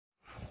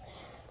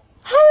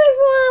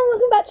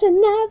back to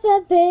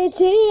another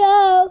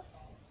video.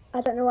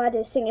 I don't know why I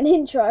did sing an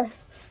intro.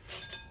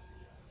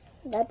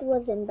 That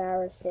was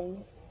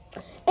embarrassing.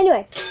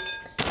 Anyway,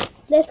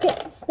 let's get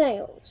to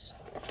snails.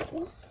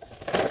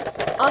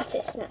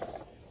 Artist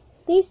snails.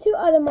 These two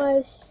are the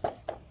most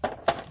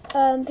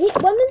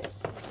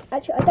ones.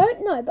 Actually, I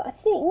don't know, but I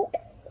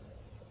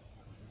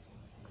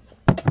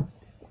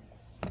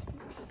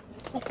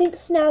think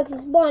snails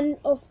is one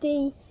of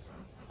the,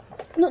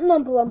 not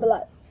number one, but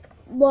like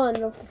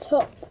one of the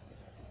top,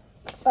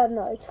 I don't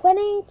know,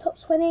 20, top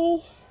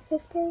 20,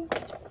 50, I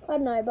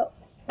don't know, but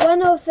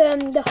one of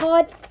the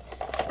hardest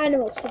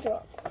animals to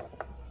draw.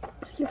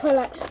 You're probably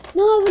like,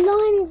 no, a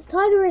lion is, a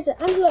tiger is, an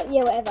antelope,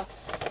 yeah, whatever.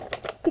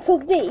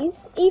 Because these,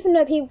 even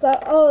though people go,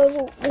 oh,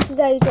 well, this is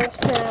how you draw a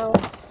snail.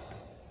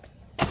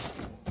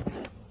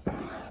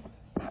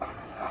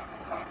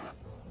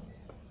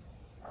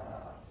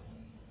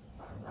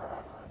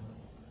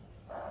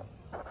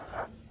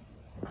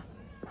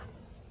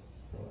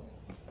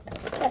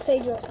 That's how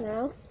you draw a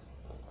snail.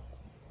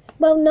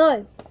 Well,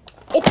 no,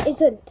 it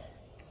isn't.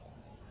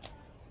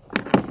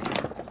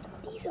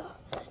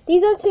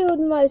 These are two of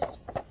the most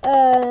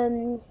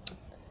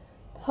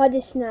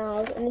hardest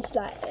snails, and it's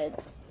like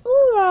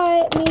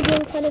alright,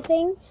 medium kind of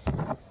thing.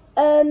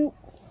 Oh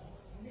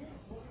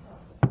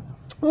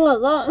my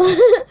god.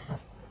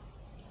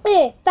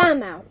 Yeah, fan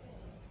mail.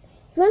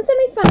 If you want to send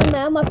me fan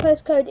mail, my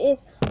postcode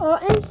is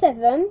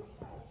RM7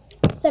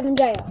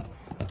 7JR.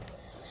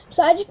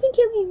 So I just think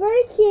it would be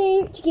very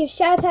cute to give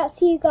shout outs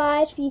to you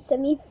guys for you to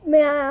send me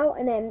mail,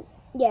 and then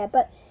yeah,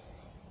 but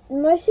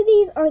most of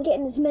these aren't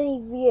getting as many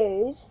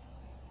views.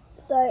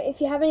 So if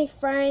you have any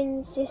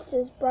friends,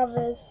 sisters,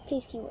 brothers,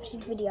 please keep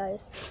watching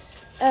videos.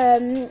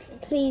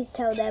 Please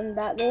tell them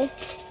about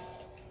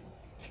this.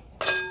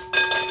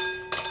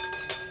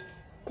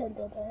 Dun,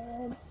 dun,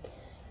 dun.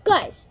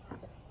 Guys,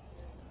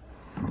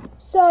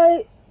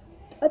 so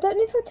I don't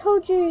know if I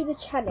told you the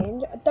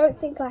challenge. I don't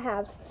think I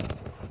have.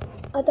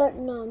 I don't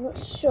know, I'm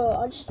not sure.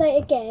 I'll just say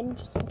it again,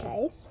 just in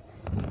case.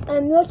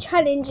 Your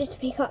challenge is to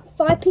pick up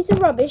 5 pieces of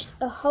rubbish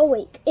a whole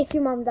week, if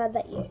your mum and dad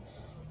let you.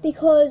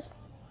 Because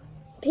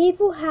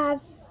people have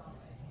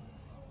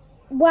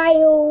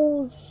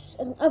whales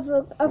and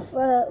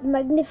other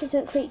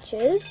magnificent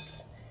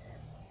creatures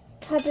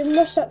have been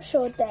washed up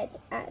shore dead,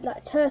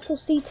 like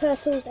turtles, sea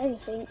turtles,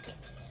 anything.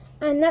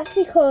 And that's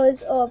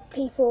because of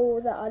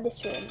people that are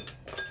littering.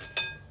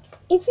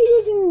 If you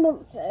live in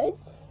Montford,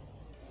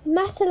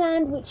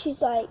 Matterland, which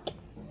is like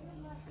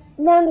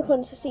round the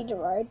corner to Cedar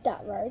Road,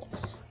 that road.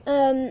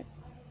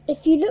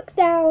 If you look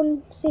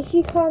down, so if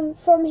you come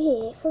from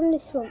here, from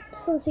this one,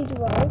 from Cedar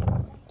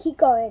Road, keep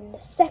going. The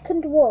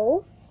second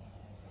wall,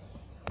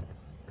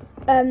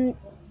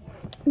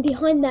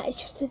 behind that is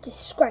just a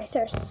disgrace.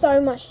 There is so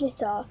much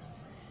litter,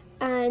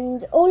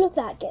 and all of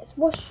that gets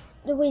washed.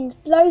 The wind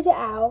blows it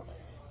out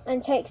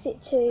and takes it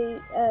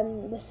to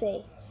the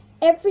sea.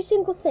 Every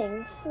single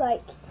thing,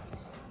 like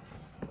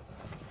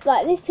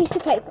this piece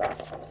of paper.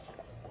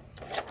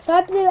 If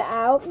I blew it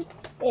out,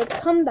 it'd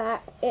come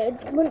back. It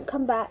wouldn't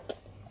come back.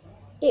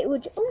 It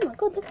would. Oh my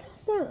god! Look at that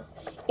snail.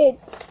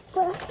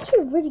 Well, that's actually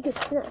a really good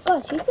snail.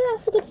 Guys, you think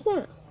that's a good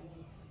snail?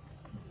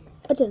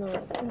 I don't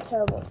know. I'm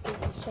terrible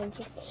at this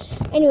changing.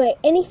 Anyway,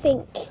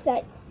 anything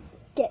that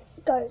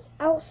goes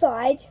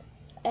outside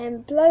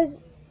and goes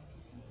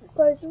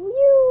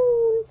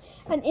whew,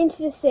 and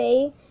into the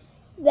sea,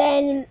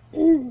 then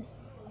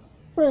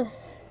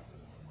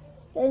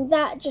then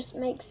that just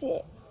makes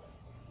it.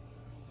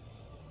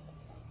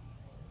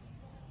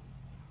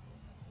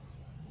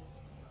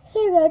 So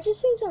guys, I just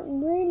seen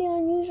something really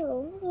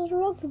unusual. There's a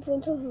lot of people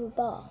on top of a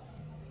bar.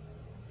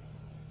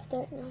 I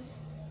don't know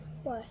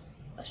why.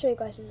 I'll show you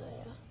guys in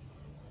later.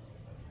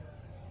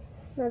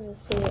 Might as well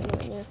see it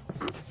right now.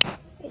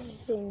 It's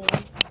just zooming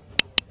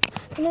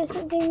in. No, it's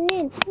not zooming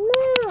in.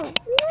 No!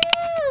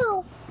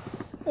 No!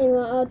 Anyway,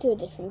 I'll do a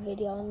different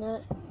video on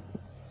that.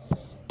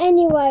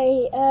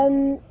 Anyway,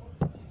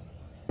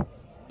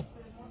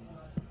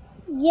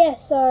 yeah,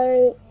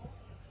 so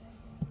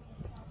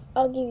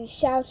I'll give you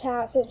shout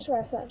outs,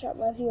 Instagram, Snapchat,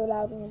 whatever you're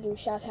allowed, I'm going to do a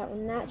shout out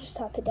on that. Just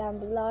type it down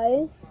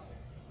below.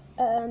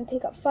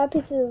 Pick up 5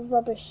 pieces of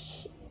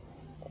rubbish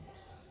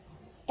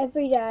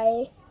every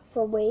day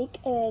for a week,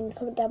 and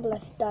comment down below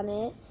if you've done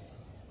it.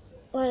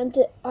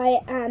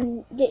 I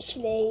am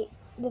literally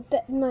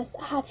the most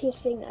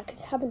happiest thing that could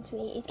happen to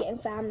me is getting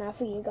fan mail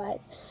for you guys.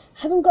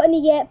 I haven't got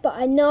any yet, but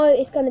I know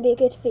it's going to be a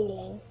good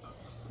feeling.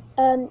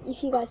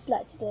 If you guys would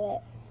like to do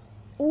it,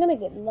 I'm going to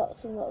get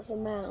lots and lots of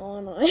mail,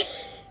 aren't I?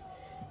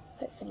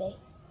 Hopefully.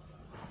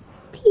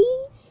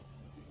 Please.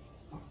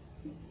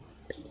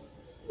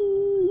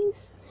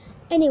 Please.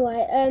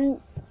 Anyway,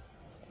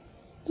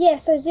 yeah,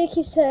 so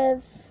zookeepers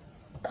have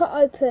cut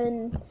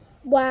open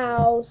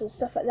whales and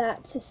stuff like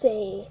that to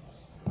see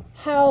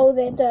how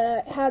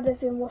they've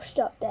been washed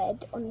up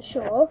dead on the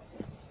shore.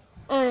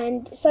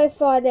 And so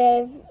far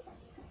they've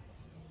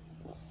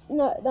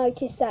not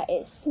noticed that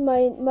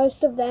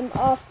most of them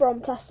are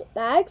from plastic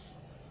bags.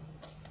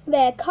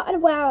 They cut a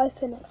whale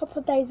open a couple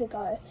of days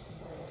ago,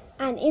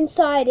 and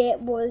inside it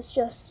was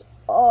just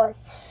Oh,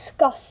 it's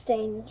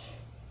disgusting.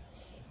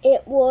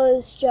 It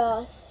was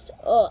just,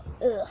 ugh.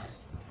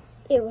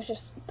 It was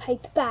just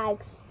paper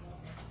bags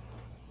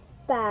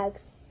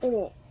in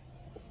it.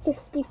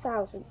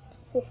 50,000,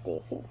 50, I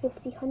think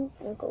 50, 100,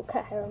 I've got a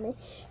cat hair on me.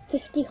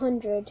 50,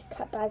 100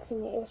 cat bags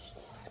in it. It was just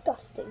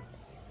disgusting.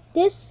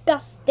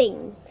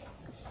 Disgusting.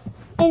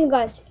 Anyway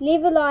guys,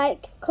 leave a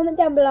like, comment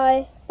down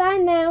below. Bye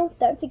now,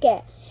 don't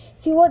forget.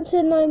 If you want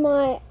to know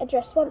my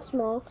address once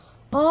more,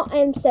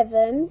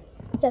 RM7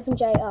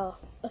 7JR.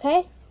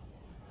 Okay?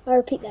 I'll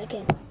repeat that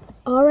again.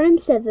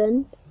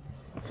 RM7.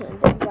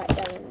 And then write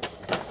down this.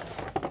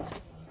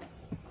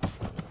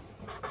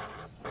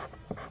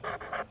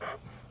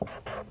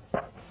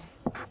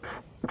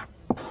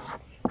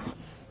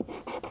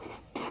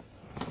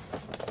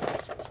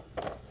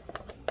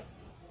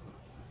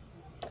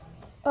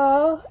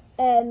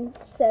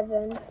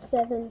 RM7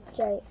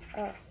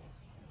 7JR.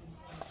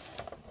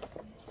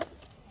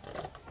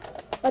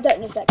 I don't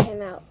know if that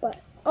came out, but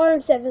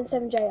RM7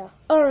 7JR.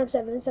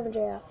 RM7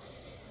 7JR.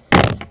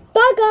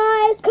 Bye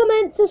guys,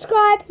 comment,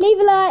 subscribe, leave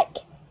a like.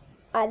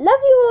 I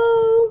love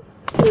you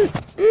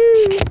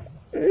all.